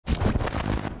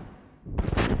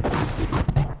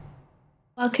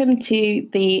Welcome to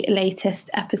the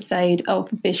latest episode of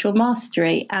Visual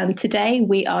Mastery. And today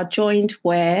we are joined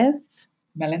with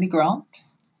Melanie Grant.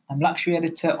 I'm luxury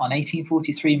editor on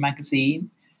 1843 magazine,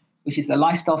 which is the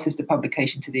lifestyle sister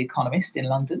publication to The Economist in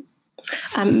London.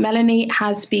 Melanie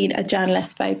has been a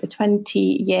journalist for over 20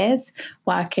 years,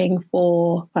 working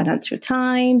for Financial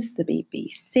Times, the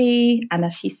BBC, and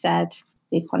as she said,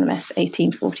 The Economist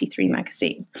 1843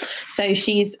 magazine. So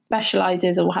she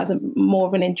specialises or has more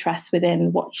of an interest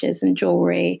within watches and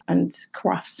jewellery and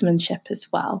craftsmanship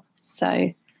as well.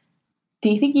 So do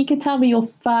you think you could tell me your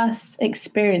first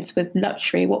experience with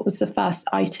luxury? What was the first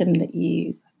item that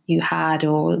you had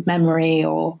or memory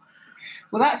or...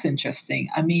 Well, that's interesting.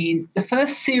 I mean, the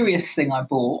first serious thing I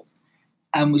bought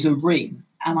was a ring.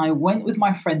 And I went with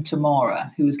my friend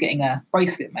Tamara, who was getting a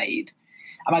bracelet made.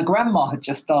 And my grandma had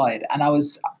just died. And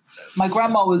my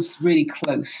grandma was really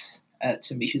close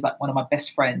to me. She was like one of my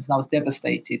best friends. And I was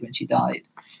devastated when she died.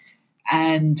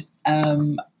 And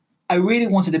I really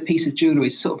wanted a piece of jewellery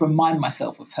to sort of remind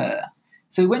myself of her.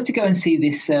 So we went to go and see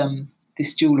this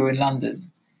jeweller in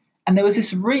London. And there was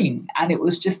this ring. And it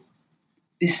was just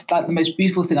this like the most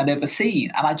beautiful thing I'd ever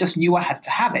seen. And I just knew I had to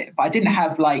have it. But I didn't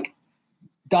have like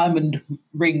diamond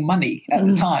ring money at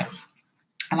the time.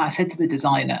 And I said to the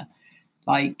designer,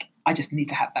 like, I just need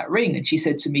to have that ring. And she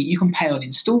said to me, you can pay on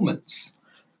installments.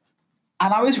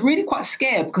 And I was really quite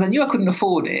scared because I knew I couldn't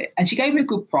afford it. And she gave me a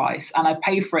good price and I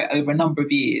paid for it over a number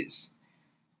of years.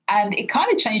 And it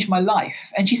kind of changed my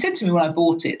life. And she said to me when I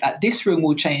bought it that this ring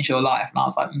will change your life. And I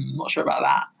was like, not sure about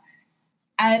that.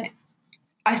 And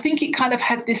I think it kind of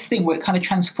had this thing where it kind of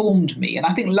transformed me. And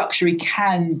I think luxury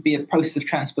can be a process of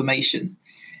transformation.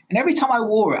 And every time I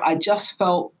wore it, I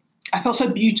felt so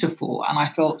beautiful and I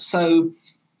felt so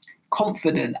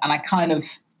confident. And I kind of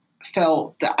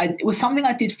felt that it was something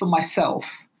I did for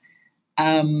myself.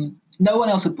 No one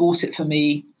else had bought it for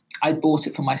me. I'd bought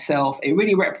it for myself. It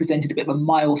really represented a bit of a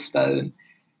milestone.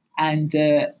 And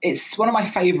it's one of my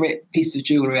favorite pieces of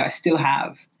jewelry I still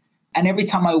have. And every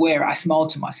time I wear it, I smile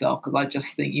to myself because I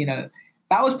just think,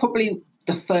 that was probably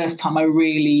the first time I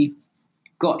really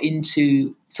got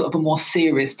into sort of a more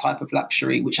serious type of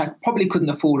luxury, which I probably couldn't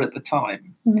afford at the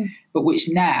time, but which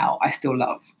now I still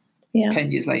love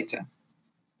 10 years later.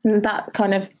 And that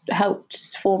kind of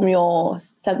helped form your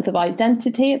sense of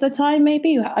identity at the time,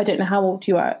 maybe? I don't know how old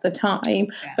you were at the time,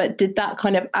 but did that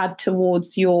kind of add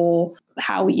towards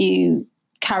how you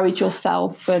carried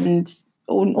yourself or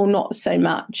not so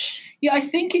much? Yeah, I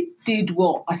think it did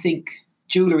what I think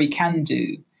jewellery can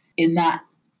do in that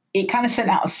it kind of sent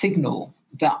out a signal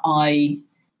that I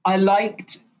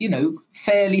liked,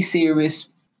 fairly serious,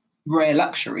 rare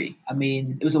luxury. I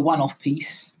mean, it was a one-off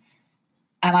piece.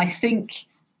 And I think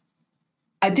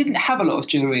I didn't have a lot of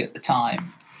jewellery at the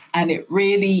time. And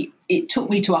it took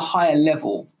me to a higher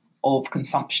level of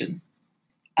consumption.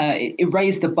 It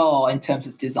raised the bar in terms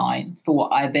of design for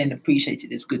what I then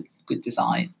appreciated as good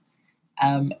design.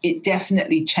 It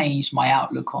definitely changed my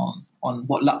outlook on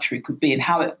what luxury could be and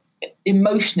how it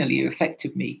emotionally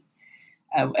affected me.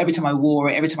 Every time I wore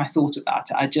it, every time I thought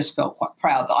about it, I just felt quite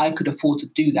proud that I could afford to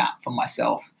do that for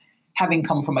myself, having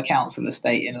come from a council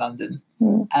estate in London,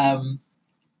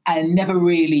 and never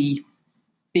really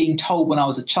being told when I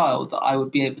was a child that I would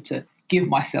be able to give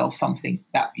myself something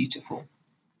that beautiful.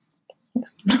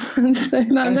 So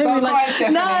no,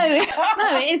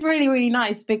 it is really, really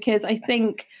nice because I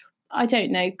think, I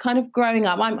don't know, kind of growing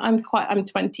up, I'm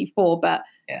 24, but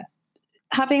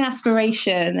having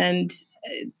aspiration and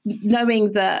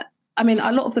knowing that, I mean,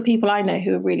 a lot of the people I know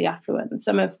who are really affluent,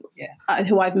 some of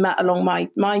who I've met along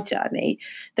my journey,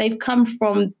 they've come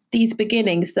from these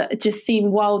beginnings that just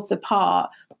seem worlds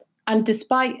apart. And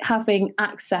despite having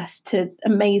access to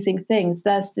amazing things,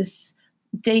 there's this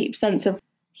deep sense of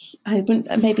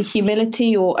maybe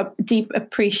humility or a deep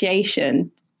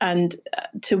appreciation and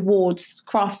towards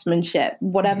craftsmanship,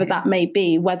 whatever that may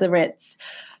be, whether it's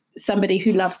somebody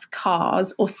who loves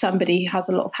cars or somebody who has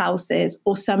a lot of houses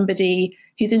or somebody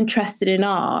who's interested in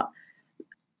art.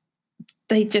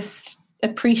 They just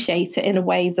appreciate it in a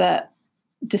way that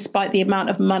despite the amount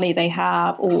of money they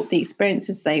have or the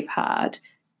experiences they've had,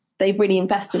 they've really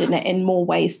invested in it in more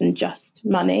ways than just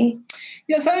money.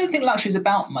 Yes, I don't think luxury is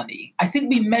about money. I think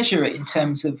we measure it in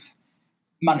terms of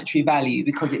monetary value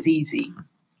because it's easy.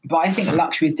 But I think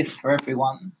luxury is different for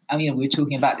everyone. I mean, we were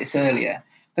talking about this earlier.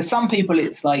 For some people,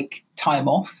 it's like time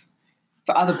off.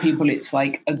 For other people, it's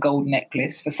like a gold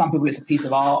necklace. For some people, it's a piece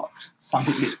of art. Some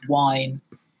people, it's wine.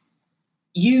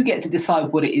 You get to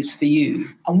decide what it is for you.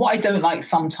 And what I don't like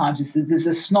sometimes is that there's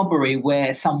a snobbery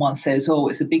where someone says, oh,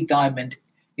 it's a big diamond.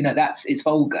 It's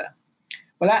vulgar.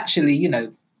 Well, actually,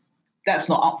 that's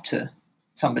not up to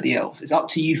somebody else. It's up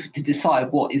to you to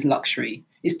decide what is luxury.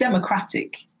 It's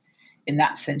democratic in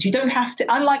that sense. You don't have to,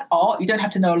 unlike art, you don't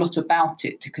have to know a lot about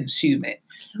it to consume it.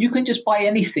 You can just buy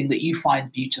anything that you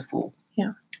find beautiful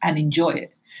and enjoy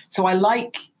it. So I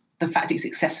like the fact it's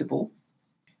accessible,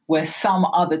 where some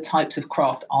other types of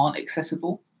craft aren't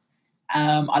accessible.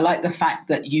 I like the fact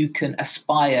that you can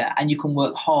aspire and you can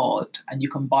work hard and you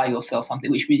can buy yourself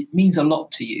something, which means a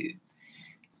lot to you.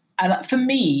 And for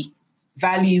me,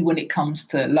 value when it comes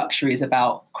to luxury is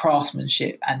about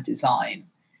craftsmanship and design.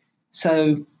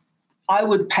 So I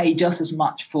would pay just as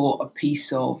much for a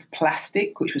piece of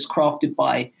plastic, which was crafted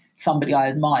by somebody I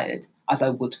admired, as I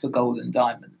would for gold and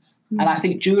diamonds. And I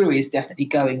think jewellery is definitely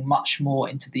going much more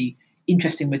into the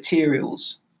interesting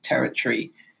materials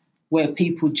territory, where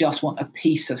people just want a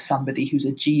piece of somebody who's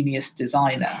a genius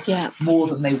designer more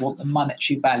than they want the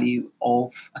monetary value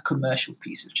of a commercial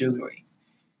piece of jewellery.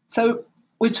 So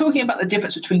we're talking about the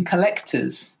difference between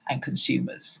collectors and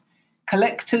consumers.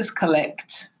 Collectors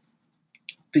collect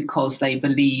because they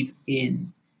believe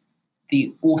in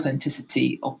the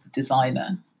authenticity of the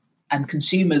designer, and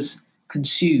consumers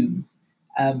consume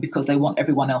because they want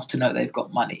everyone else to know they've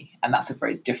got money, and that's a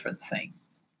very different thing.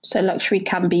 So luxury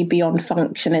can be beyond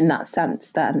function in that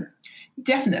sense then?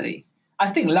 Definitely. I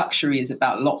think luxury is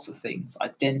about lots of things: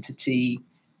 identity,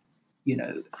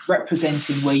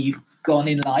 representing where you've gone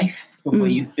in life from where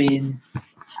you've been,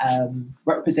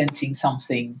 representing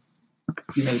something,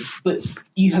 but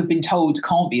you have been told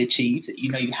can't be achieved, that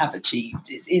you have achieved.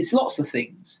 It's lots of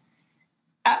things.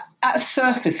 At a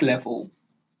surface level,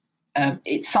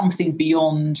 it's something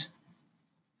beyond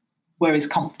where it's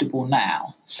comfortable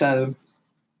now. So,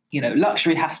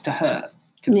 luxury has to hurt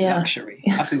to be luxury,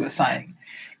 as we were saying.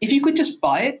 If you could just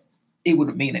buy it, it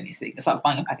wouldn't mean anything. It's like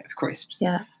buying a packet of crisps.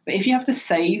 Yeah. But if you have to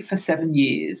save for 7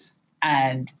 years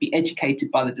and be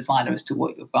educated by the designer as to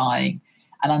what you're buying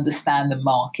and understand the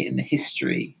market and the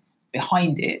history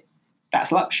behind it,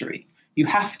 that's luxury. You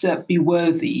have to be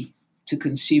worthy to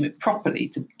consume it properly,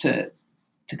 to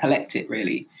collect it,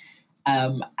 really.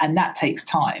 And that takes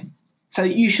time. So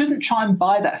you shouldn't try and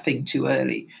buy that thing too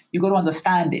early. You've got to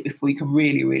understand it before you can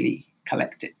really, really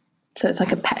collect it. So it's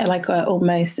like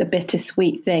almost a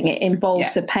bittersweet thing. It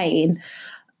involves a pain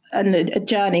and a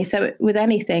journey. So with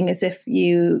anything, as if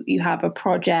you have a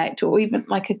project or even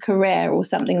like a career or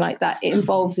something like that, it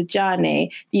involves a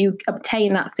journey. You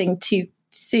obtain that thing too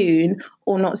soon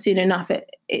or not soon enough.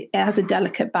 It has a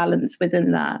delicate balance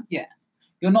within that. Yeah.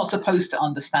 You're not supposed to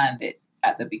understand it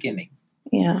at the beginning.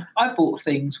 Yeah. I've bought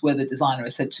things where the designer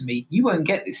has said to me, you won't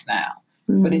get this now,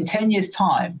 but in 10 years'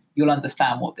 time, you'll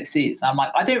understand what this is. And I'm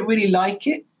like, I don't really like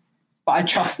it, but I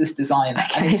trust this designer.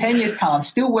 Okay. And in 10 years' time, I'm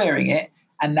still wearing it,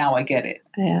 and now I get it.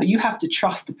 Yeah. But you have to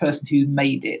trust the person who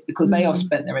made it, because they have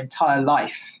spent their entire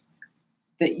life,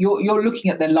 that you're looking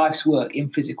at their life's work in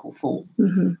physical form.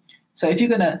 Mm-hmm. So if you're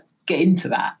going to get into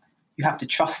that, you have to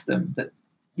trust them that,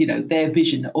 their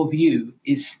vision of you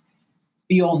is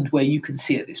beyond where you can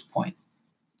see at this point.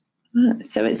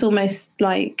 So it's almost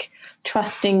like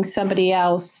trusting somebody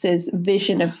else's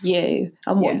vision of you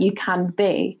and what you can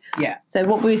be. Yeah. So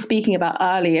what we were speaking about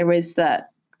earlier is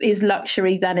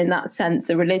luxury then in that sense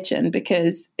a religion,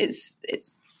 because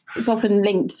it's often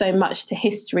linked so much to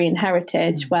history and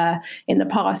heritage, where in the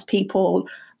past people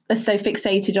are so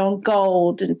fixated on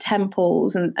gold and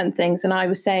temples and things. And I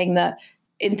was saying that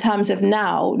in terms of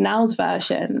now's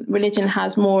version, religion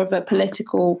has more of a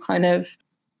political kind of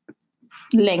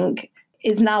link.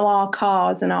 Is now our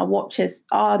cars and our watches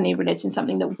our new religion,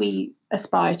 something that we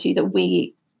aspire to,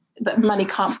 that money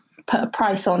can't put a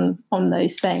price on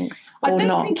those things? I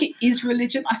don't think it is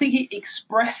religion. I think it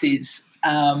expresses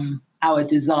our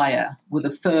desire with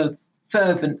a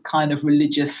fervent kind of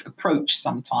religious approach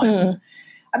sometimes.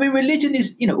 I mean, religion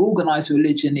is, organized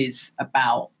religion is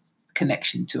about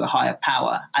connection to a higher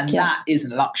power, and that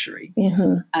isn't luxury.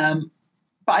 Mm-hmm.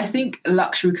 But I think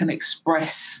luxury can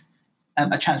express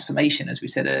a transformation, as we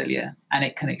said earlier, and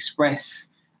it can express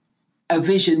a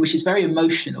vision which is very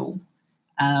emotional.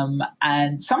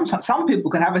 And sometimes some people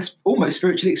can have almost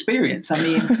spiritual experience. I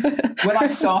mean, when I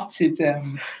started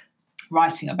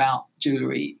writing about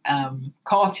jewellery,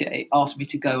 Cartier asked me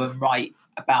to go and write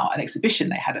about an exhibition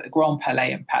they had at the Grand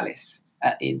Palais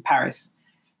in Paris.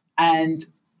 And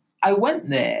I went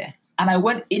there, and I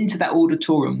went into that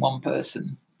auditorium one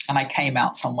person, and I came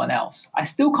out someone else. I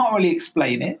still can't really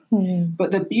explain it,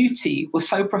 but the beauty was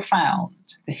so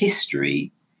profound, the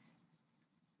history,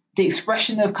 the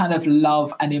expression of kind of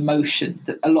love and emotion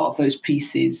that a lot of those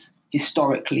pieces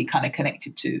historically kind of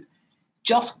connected to.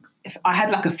 Just, I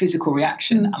had like a physical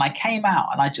reaction, and I came out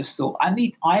and I just thought, I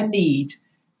need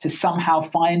to somehow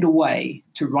find a way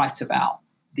to write about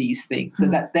these things,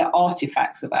 that they're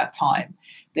artifacts of our time.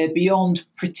 They're beyond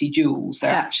pretty jewels. They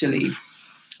actually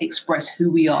express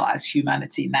who we are as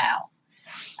humanity now.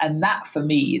 And that, for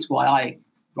me, is why I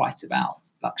write about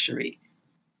luxury.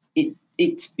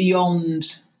 It's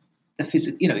beyond the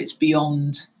physical, it's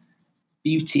beyond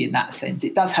beauty in that sense.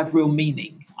 It does have real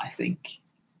meaning, I think,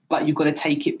 but you've got to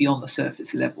take it beyond the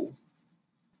surface level.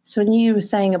 So when you were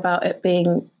saying about it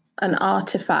being an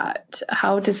artifact,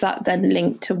 how does that then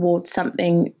link towards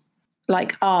something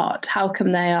like art? How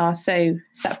come they are so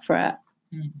separate?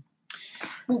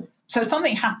 Well, so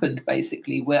something happened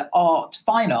basically where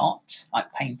fine art,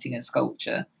 like painting and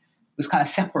sculpture, was kind of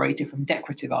separated from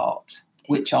decorative art,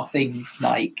 which are things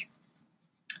like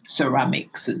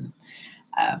ceramics and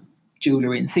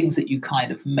jewellery and things that you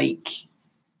kind of make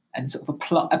and sort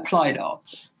of applied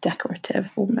arts. Decorative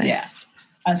almost. Yeah.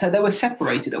 And so they were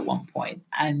separated at one point.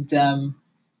 And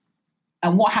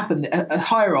what happened, a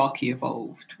hierarchy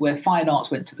evolved where fine arts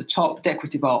went to the top,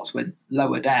 decorative arts went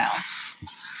lower down.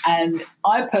 And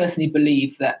I personally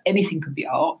believe that anything can be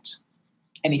art,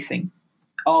 anything.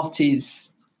 Art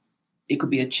it could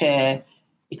be a chair,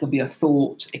 it could be a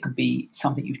thought, it could be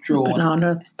something you've drawn.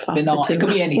 Banana, it could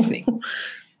be anything.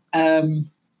 And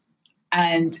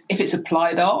if it's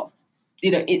applied art,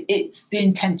 it's the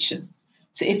intention.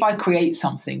 So if I create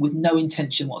something with no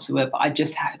intention whatsoever,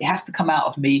 it has to come out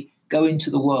of me, go into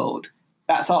the world,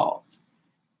 that's art.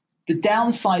 The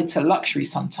downside to luxury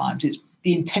sometimes is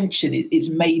the intention is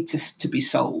made to be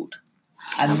sold.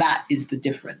 And that is the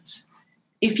difference.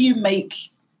 If you make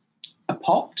a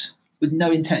pot with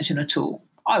no intention at all,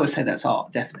 I would say that's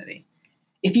art, definitely.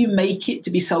 If you make it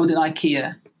to be sold in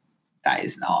IKEA, that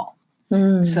is an art.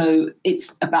 So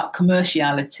it's about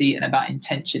commerciality and about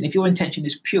intention. If your intention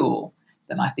is pure,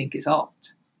 then I think it's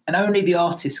art. And only the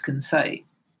artist can say.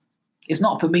 It's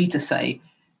not for me to say,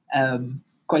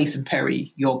 Grayson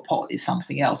Perry, your pot is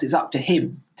something else. It's up to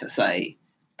him to say,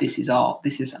 this is art,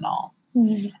 this is an art.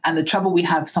 And the trouble we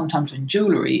have sometimes in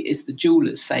jewellery is the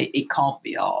jewellers say it can't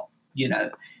be art,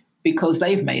 because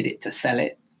they've made it, to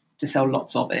sell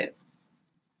lots of it.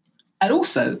 And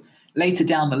also, later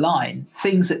down the line,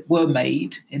 things that were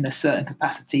made in a certain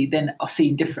capacity then are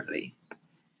seen differently.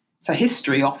 So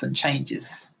history often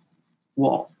changes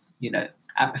what,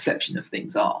 our perception of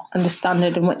things are. And the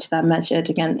standard in which they're measured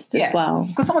against as well.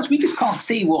 Because sometimes we just can't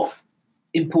see what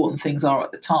important things are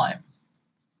at the time.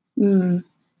 And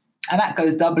that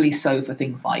goes doubly so for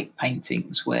things like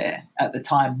paintings, where at the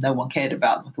time no one cared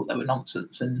about them and thought they were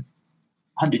nonsense. And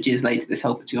 100 years later, they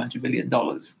sold for $200 million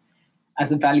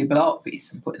as a valuable art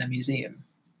piece and put in a museum.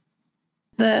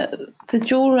 The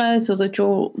jewelers or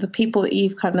the people that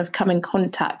you've kind of come in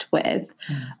contact with,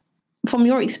 from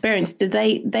your experience,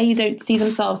 they don't see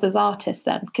themselves as artists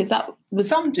then? Because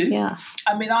some do. Yeah.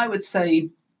 I mean, I would say,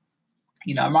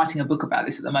 I'm writing a book about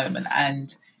this at the moment,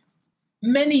 and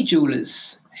many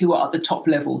jewelers who are at the top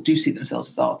level do see themselves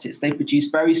as artists. They produce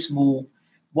very small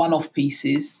one-off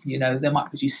pieces. They might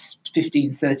produce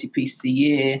 15, 30 pieces a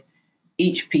year.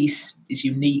 Each piece is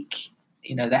unique.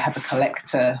 They have a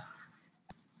collector.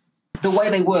 The way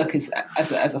they work is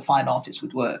as a fine artist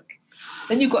would work.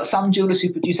 Then you've got some jewelers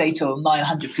who produce 800 or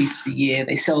 900 pieces a year.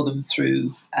 They sell them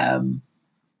through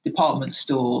department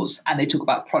stores, and they talk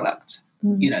about product.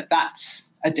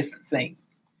 That's a different thing.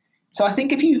 So I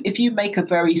think if you make a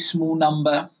very small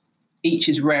number, each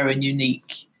is rare and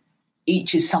unique.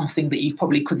 Each is something that you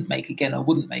probably couldn't make again or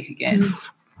wouldn't make again.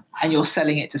 And you're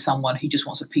selling it to someone who just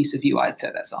wants a piece of you, I'd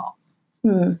say that's art.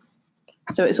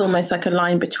 So it's almost like a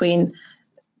line between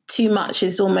too much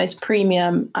is almost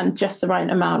premium and just the right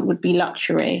amount would be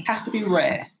luxury. It has to be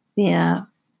rare. Yeah.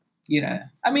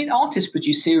 I mean, artists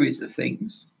produce series of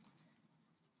things,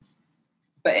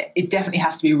 but it definitely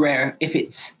has to be rare if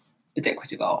it's a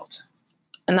decorative art.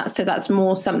 And that's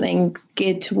more something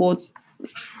geared towards,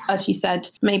 as you said,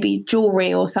 maybe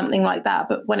jewellery or something like that.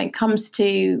 But when it comes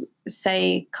to,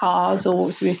 say, cars or,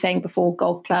 as we were saying before,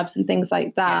 golf clubs and things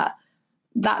like that,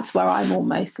 that's where I'm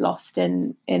almost lost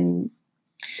in.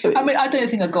 I mean, I don't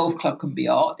think a golf club can be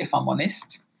art, if I'm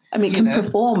honest. I mean, it can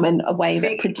perform in a way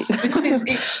that because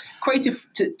it's creative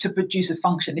to produce a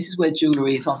function. This is where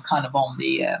jewellery is on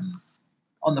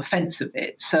the fence a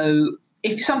bit. So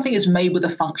if something is made with a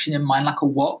function in mind, like a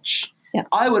watch,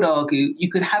 I would argue you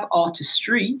could have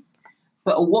artistry,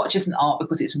 but a watch isn't art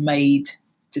because it's made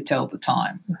to tell the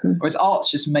time, whereas art's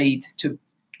just made to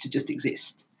just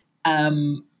exist.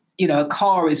 A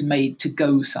car is made to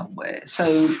go somewhere. So,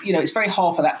 it's very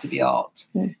hard for that to be art.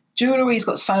 Jewellery's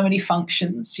got so many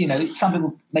functions. Some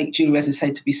people make jewellery, as we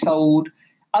say, to be sold.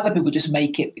 Other people just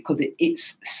make it because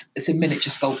it's a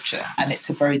miniature sculpture and it's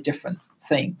a very different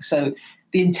thing. So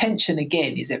the intention,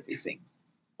 again, is everything.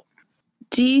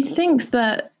 Do you think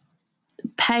that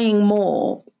paying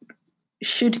more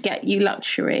should get you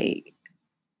luxury?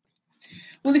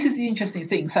 Well, this is the interesting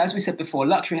thing. So as we said before,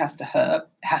 luxury has to hurt,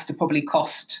 has to probably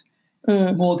cost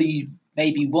more than you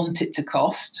maybe want it to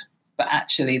cost. But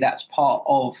actually that's part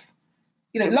of,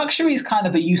 luxury is kind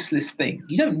of a useless thing.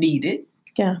 You don't need it.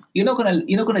 Yeah. You're not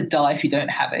gonna die if you don't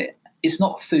have it. It's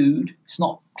not food. It's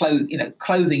not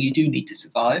clothing you do need to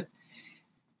survive.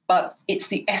 But it's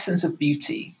the essence of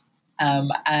beauty.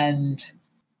 And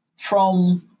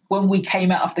from when we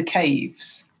came out of the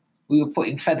caves, we were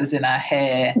putting feathers in our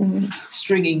hair,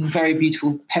 stringing very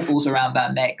beautiful pebbles around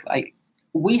our neck. Like,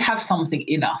 we have something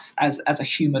in us as a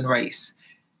human race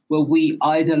where we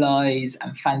idolize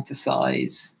and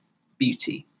fantasize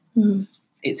beauty.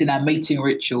 It's in our mating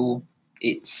ritual.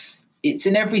 It's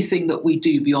in everything that we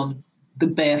do beyond the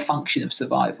bare function of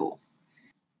survival.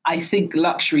 I think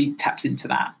luxury taps into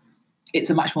that. It's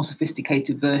a much more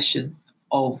sophisticated version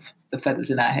of the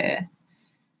feathers in our hair.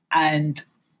 And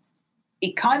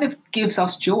it kind of gives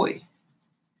us joy.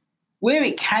 Where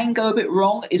it can go a bit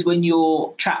wrong is when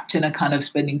you're trapped in a kind of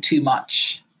spending too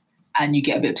much and you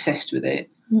get a bit obsessed with it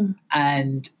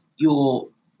and you're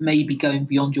maybe going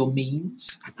beyond your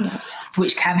means,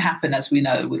 which can happen, as we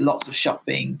know, with lots of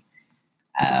shopping.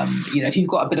 If you've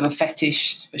got a bit of a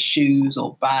fetish for shoes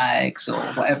or bags or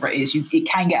whatever it is, it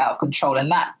can get out of control,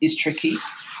 and that is tricky.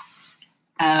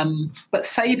 But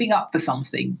saving up for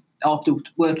something after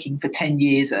working for 10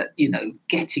 years at,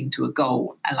 getting to a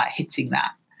goal and like hitting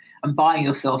that and buying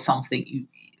yourself something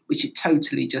which it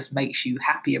totally just makes you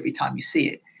happy every time you see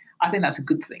it, I think that's a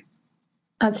good thing.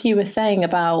 As you were saying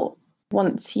about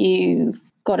once you've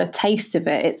got a taste of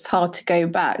it, it's hard to go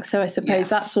back. So I suppose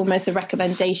that's almost a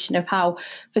recommendation of how,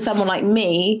 for someone like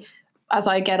me, as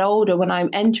I get older, when I'm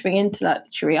entering into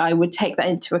luxury, I would take that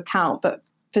into account. But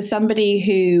for somebody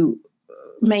who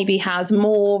maybe has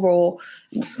more, or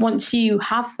once you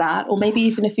have that, or maybe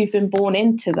even if you've been born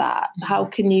into that,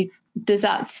 does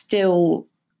that still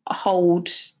hold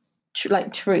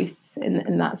truth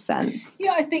in that sense?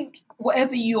 Yeah, I think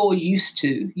whatever you're used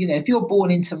to, if you're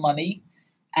born into money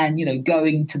and,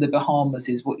 going to the Bahamas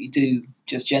is what you do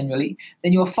just generally,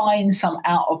 then you'll find some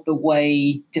out of the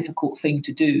way difficult thing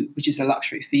to do, which is a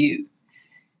luxury for you.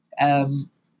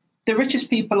 The richest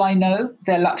people I know,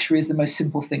 their luxury is the most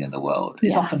simple thing in the world.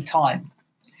 It's often time.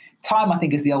 Time, I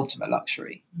think, is the ultimate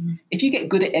luxury. If you get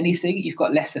good at anything, you've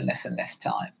got less and less and less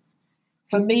time.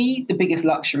 For me, the biggest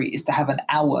luxury is to have an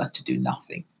hour to do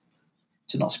nothing,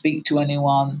 to not speak to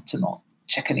anyone, to not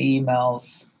check any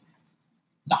emails,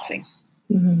 nothing.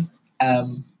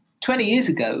 20 years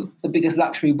ago, the biggest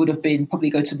luxury would have been probably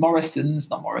go to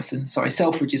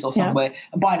Selfridges or somewhere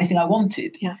and buy anything I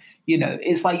wanted. Yeah.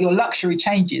 It's like your luxury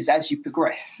changes as you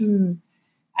progress.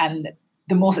 And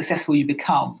the more successful you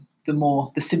become,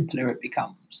 the simpler it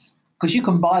becomes, because you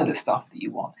can buy the stuff that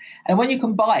you want. And when you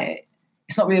can buy it,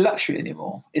 it's not really a luxury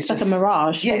anymore. It's just a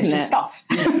mirage. Yeah, isn't it's just stuff.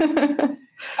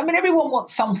 I mean, everyone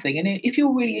wants something. And if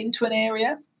you're really into an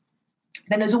area,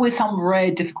 then there's always some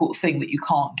rare, difficult thing that you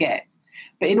can't get.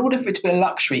 But in order for it to be a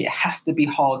luxury, it has to be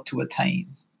hard to attain.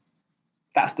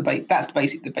 That's the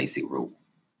basic rule.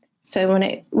 So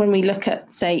when we look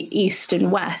at, say, East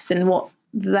and West and what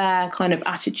their kind of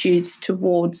attitudes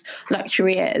towards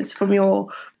luxury is, from your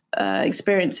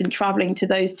experience in traveling to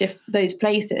those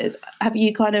places, have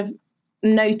you kind of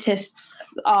noticed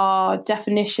our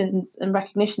definitions and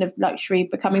recognition of luxury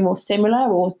becoming more similar,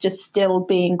 or just still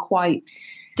being quite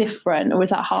different, or is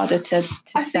that harder to say?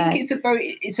 I think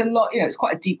it's a lot, it's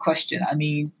quite a deep question. I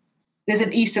mean, there's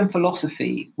an Eastern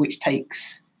philosophy which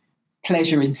takes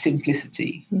pleasure in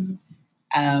simplicity.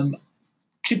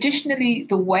 Traditionally,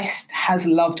 the West has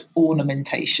loved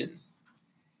ornamentation.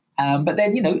 But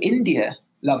then, India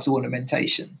loves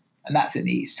ornamentation, and that's in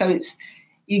the East. So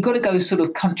you've got to go sort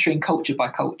of country and culture by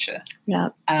culture. Yeah.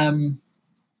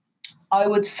 I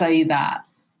would say that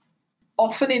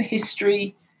often in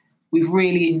history, we've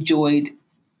really enjoyed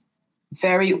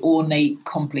very ornate,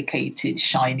 complicated,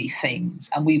 shiny things,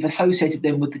 and we've associated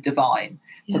them with the divine.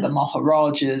 So the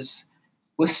Maharajas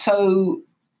were so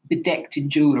bedecked in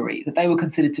jewellery that they were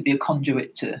considered to be a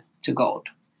conduit to God.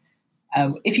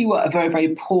 If you were a very, very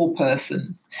poor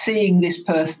person, seeing this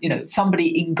person, somebody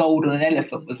in gold on an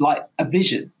elephant was like a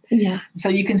vision. Yeah. So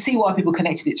you can see why people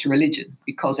connected it to religion,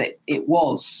 because it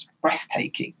was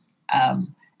breathtaking, and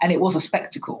it was a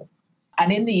spectacle.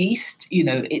 And in the East,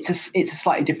 it's a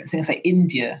slightly different thing. Say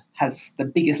India has the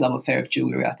biggest love affair of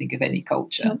jewellery, I think, of any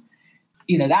culture.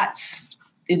 That's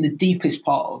in the deepest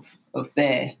part of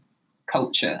their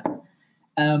culture.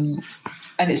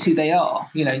 and it's who they are.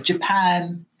 You know,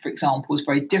 Japan, for example, is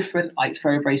very different. Like, it's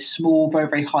very, very small, very,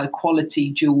 very high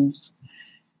quality jewels.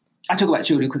 I talk about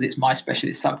jewelry because it's my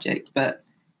specialist subject, but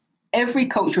every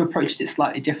culture approaches it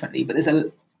slightly differently. But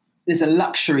there's a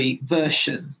luxury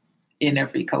version in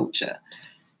every culture.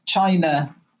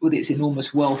 China, with its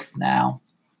enormous wealth now,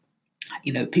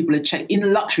 you know, people are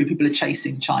in luxury. People are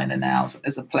chasing China now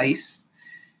as a place.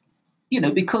 You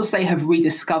know, because they have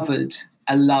rediscovered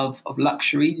a love of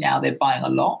luxury. Now they're buying a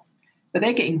lot, but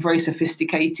they're getting very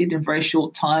sophisticated in very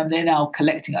short time. They're now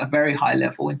collecting at a very high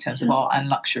level in terms of art and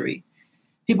luxury.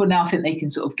 People now think they can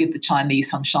sort of give the Chinese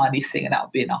some shiny thing and that'll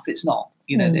be enough. It's not.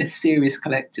 You know, they're serious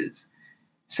collectors.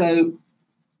 So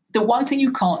the one thing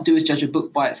you can't do is judge a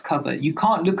book by its cover. You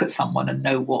can't look at someone and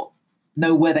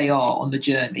know where they are on the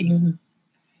journey. Mm-hmm.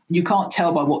 You can't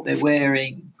tell by what they're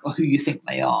wearing or who you think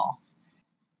they are.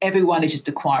 Everyone is just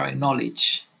acquiring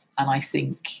knowledge. And I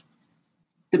think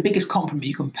the biggest compliment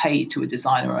you can pay to a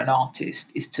designer or an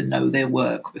artist is to know their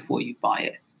work before you buy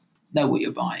it. Know what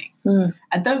you're buying.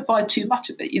 And don't buy too much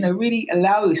of it. You know, really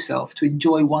allow yourself to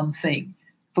enjoy one thing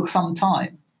for some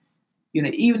time. You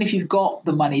know, even if you've got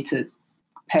the money to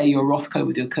pair your Rothko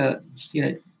with your curtains, you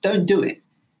know, don't do it.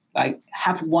 Like,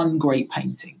 have one great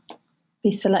painting.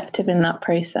 Be selective in that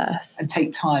process. And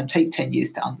take time, take 10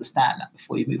 years to understand that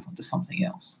before you move on to something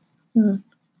else. Well,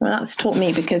 that's taught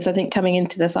me, because I think coming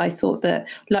into this, I thought that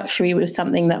luxury was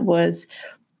something that was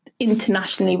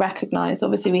internationally recognized.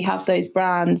 Obviously, we have those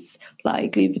brands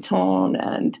like Louis Vuitton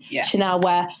and Chanel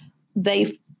where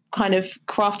they've kind of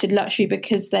crafted luxury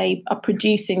because they are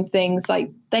producing things like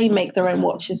they make their own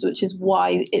watches, which is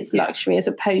why it's luxury, as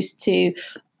opposed to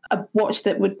a watch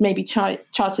that would maybe charge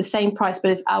the same price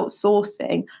but is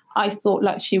outsourcing. I thought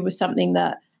luxury was something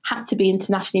that had to be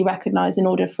internationally recognized in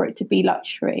order for it to be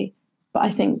luxury. But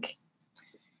I think...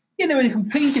 Yeah, there are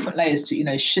completely different layers to, you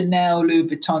know, Chanel, Louis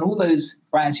Vuitton, all those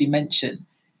brands you mentioned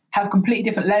have completely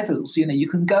different levels. You know, you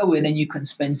can go in and you can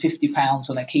spend £50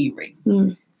 on a key ring.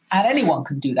 And anyone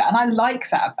can do that. And I like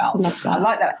that about them. I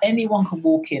like that anyone can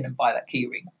walk in and buy that key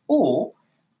ring. Or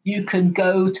you can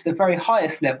go to the very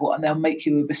highest level and they'll make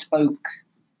you a bespoke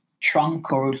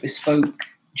trunk or a bespoke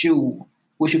jewel,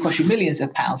 which will cost you millions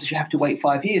of pounds, which you have to wait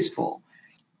 5 years for.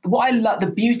 What I love, the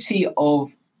beauty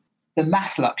of the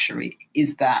mass luxury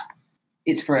is that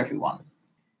it's for everyone.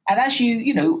 And as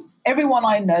you know, everyone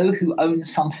I know who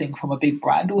owns something from a big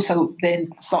brand also then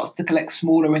starts to collect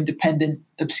smaller, independent,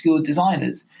 obscure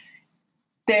designers.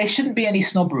 There shouldn't be any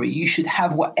snobbery. You should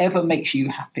have whatever makes you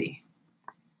happy.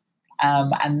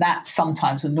 And that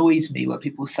sometimes annoys me, where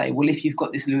people say, well, if you've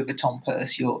got this Louis Vuitton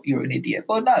purse, you're an idiot.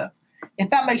 Well, no. If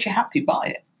that makes you happy, buy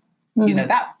it. You know,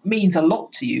 that means a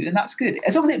lot to you, and that's good.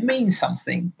 As long as it means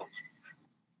something,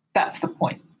 that's the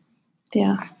point.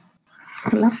 Yeah.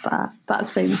 I love that.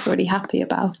 That's made me really happy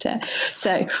about it.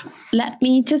 So let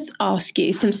me just ask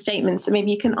you some statements that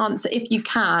maybe you can answer, if you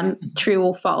can, true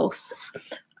or false.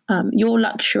 Your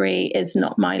luxury is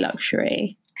not my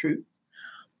luxury. True.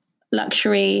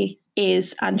 Luxury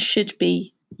is and should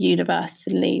be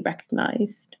universally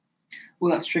recognised.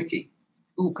 Well, that's tricky.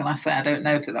 Oh, can I say I don't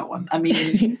know to that one? I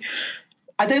mean,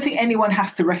 I don't think anyone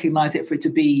has to recognise it for it to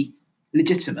be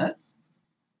legitimate.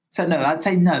 So no, I'd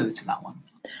say no to that one.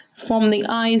 From the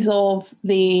eyes of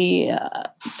the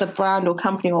brand or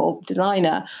company or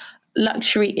designer,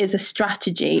 luxury is a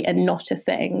strategy and not a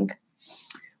thing.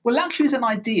 Well, luxury is an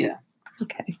idea.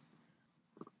 Okay.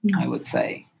 I would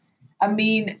say. I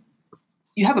mean,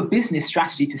 you have a business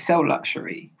strategy to sell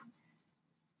luxury.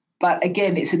 But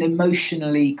again, it's an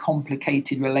emotionally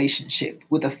complicated relationship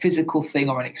with a physical thing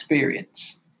or an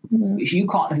experience, which you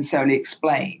can't necessarily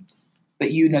explain,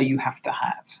 but you know you have to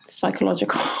have.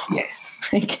 Psychological. Yes.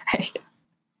 Okay.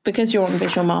 Because you're on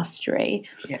Visual Mastery.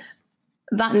 Yes.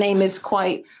 That name is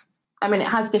quite, I mean, it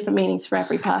has different meanings for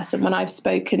every person. When I've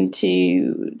spoken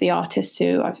to the artists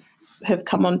who have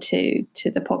come onto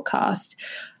the podcast,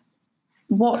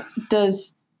 what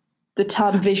does the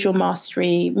term Visual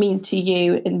Mastery mean to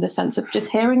you, in the sense of just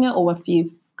hearing it, or if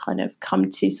you've kind of come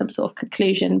to some sort of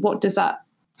conclusion? What does that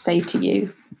say to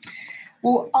you?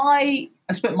 Well, I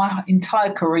spent my entire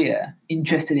career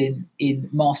interested in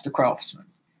master craftsmen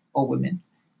or women,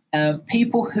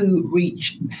 people who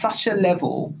reach such a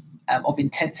level of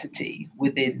intensity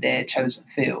within their chosen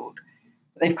field.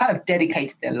 They've kind of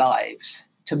dedicated their lives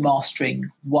to mastering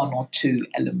one or two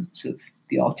elements of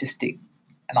the artistic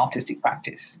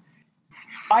practice.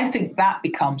 I think that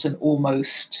becomes an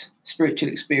almost spiritual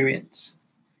experience.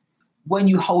 When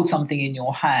you hold something in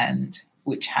your hand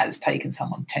which has taken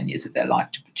someone 10 years of their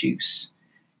life to produce,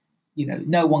 you know,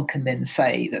 no one can then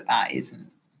say that that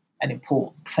isn't an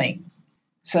important thing.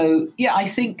 So, yeah, I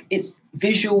think it's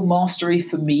visual mastery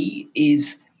for me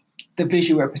is the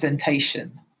visual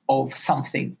representation of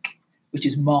something which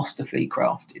is masterfully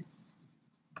crafted.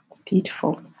 It's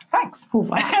beautiful. Thanks. Oh,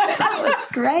 wow. That was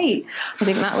great. I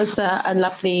think that was a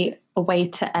lovely way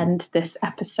to end this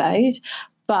episode.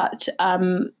 But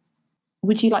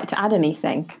would you like to add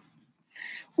anything?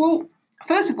 Well,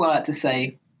 first of all, I'd like to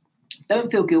say,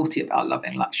 don't feel guilty about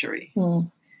loving luxury.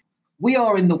 We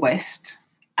are in the West,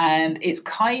 and it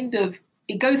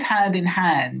goes hand in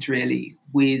hand, really,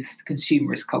 with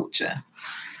consumerist culture.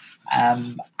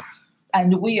 And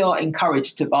we are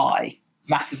encouraged to buy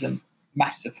masses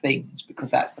of things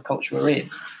because that's the culture we're in.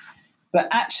 But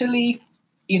actually,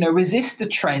 resist the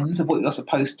trends of what you're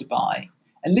supposed to buy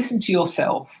and listen to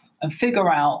yourself and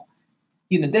figure out,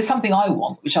 there's something I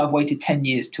want, which I've waited 10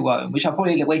 years to own, which I'll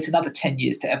probably wait another 10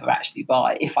 years to ever actually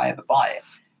buy, if I ever buy it.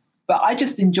 But I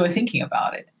just enjoy thinking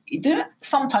about it. You don't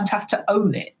sometimes have to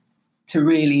own it to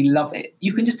really love it.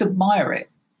 You can just admire it.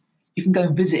 You can go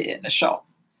and visit it in a shop.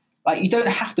 Like, you don't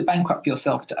have to bankrupt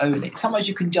yourself to own it. Sometimes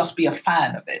you can just be a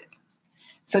fan of it.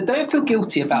 So don't feel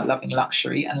guilty about loving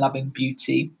luxury and loving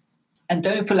beauty. And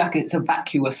don't feel like it's a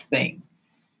vacuous thing.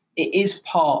 It is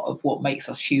part of what makes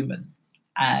us human.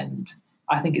 And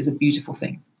I think it's a beautiful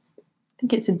thing. I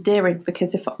think it's endearing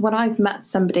because when I've met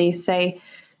somebody, say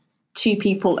two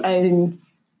people own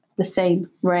the same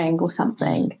ring or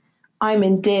something, I'm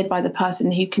endeared by the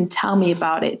person who can tell me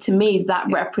about it. To me, that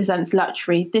represents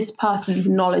luxury. This person's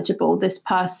knowledgeable. This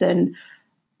person,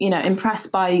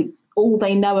 impressed by all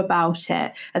they know about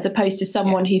it, as opposed to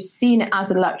someone who's seen it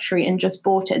as a luxury and just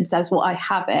bought it and says, well, I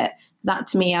have it. That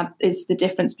to me is the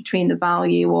difference between the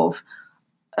value of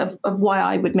why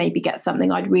I would maybe get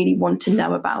something. I'd really want to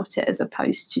know about it as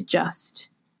opposed to just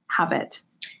have it.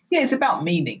 Yeah, it's about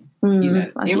meaning.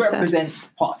 It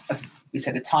represents, as we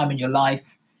said, a time in your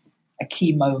life, a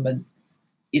key moment.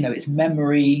 It's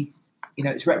memory.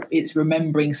 It's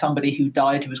remembering somebody who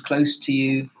died who was close to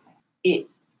you. It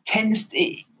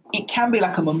can be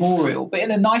like a memorial, but in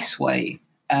a nice way.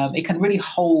 It can really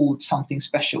hold something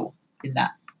special in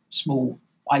that small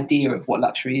idea of what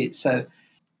luxury is. So,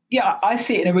 yeah, I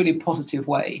see it in a really positive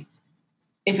way.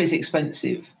 If it's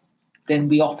expensive, then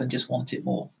we often just want it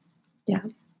more. Yeah.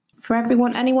 For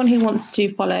anyone who wants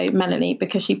to follow Melanie,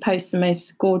 because she posts the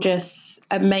most gorgeous,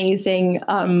 amazing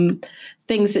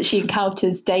things that she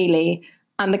encounters daily,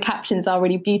 and the captions are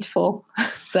really beautiful.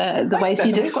 The way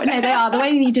you describe, no, they are. The way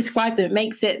you describe them, it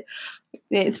makes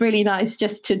it's really nice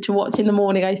just to watch in the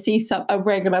morning. I see a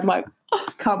ring and I'm like, oh,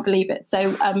 can't believe it.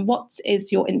 So what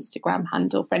is your Instagram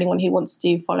handle for anyone who wants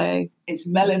to follow? It's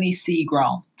Melanie C.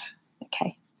 Grant.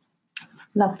 Okay.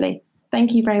 Lovely.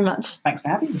 Thank you very much. Thanks for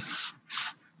having me.